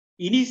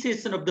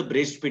Initiation of the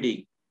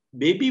breastfeeding.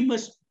 Baby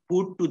must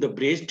put to the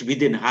breast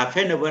within half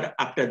an hour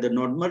after the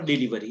normal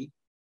delivery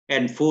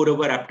and 4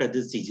 hours after the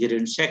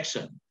cesarean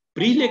section.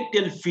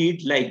 Prelactal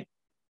feed like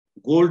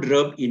gold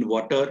rub in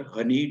water,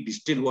 honey,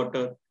 distilled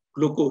water,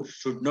 glucose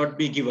should not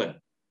be given.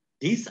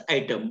 This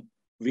item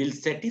will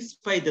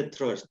satisfy the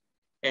thirst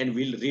and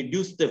will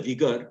reduce the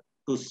vigor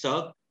to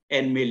suck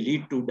and may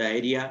lead to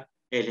diarrhea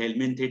and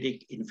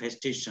helminthitic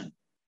infestation.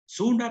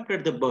 Soon after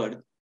the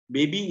birth,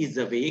 baby is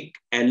awake,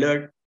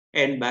 alert,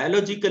 and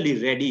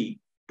biologically ready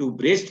to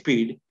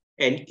breastfeed,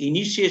 and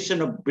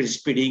initiation of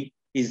breastfeeding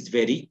is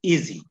very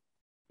easy.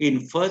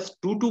 In first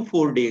 2 to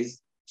 4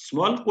 days,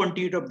 small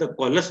quantity of the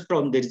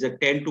colostrum, there is a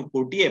 10 to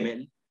 40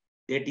 ml,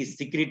 that is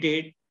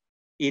secreted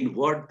in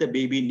what the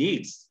baby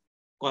needs.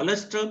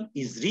 Colostrum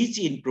is rich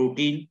in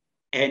protein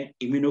and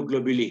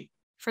immunoglobulin.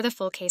 For the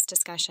full case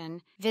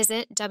discussion,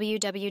 visit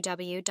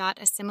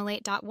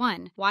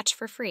www.assimilate.one. Watch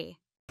for free.